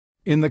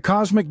In the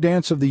cosmic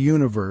dance of the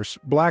universe,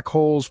 black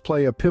holes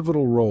play a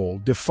pivotal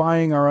role,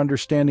 defying our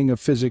understanding of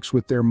physics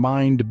with their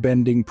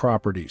mind-bending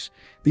properties.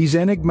 These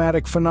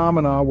enigmatic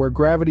phenomena where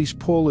gravity's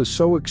pull is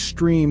so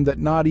extreme that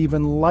not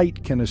even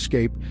light can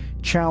escape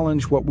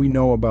challenge what we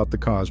know about the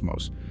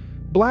cosmos.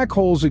 Black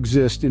holes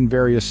exist in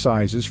various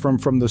sizes,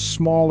 from the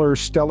smaller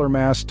stellar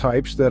mass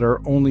types that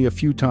are only a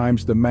few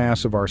times the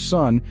mass of our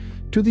Sun,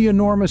 to the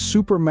enormous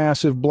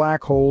supermassive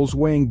black holes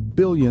weighing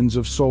billions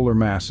of solar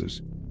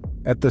masses.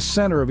 At the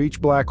center of each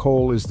black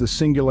hole is the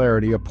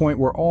singularity, a point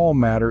where all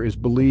matter is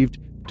believed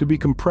to be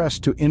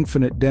compressed to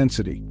infinite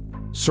density.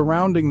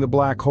 Surrounding the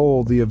black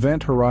hole, the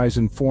event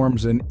horizon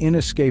forms an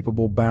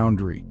inescapable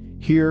boundary.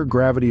 Here,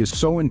 gravity is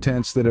so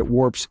intense that it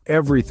warps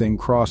everything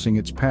crossing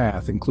its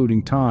path,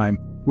 including time,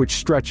 which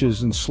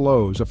stretches and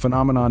slows, a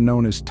phenomenon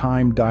known as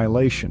time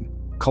dilation.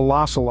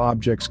 Colossal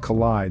objects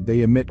collide.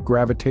 They emit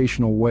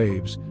gravitational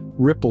waves,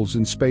 ripples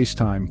in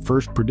space-time,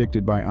 first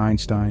predicted by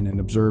Einstein and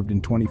observed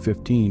in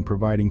 2015,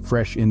 providing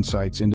fresh insights into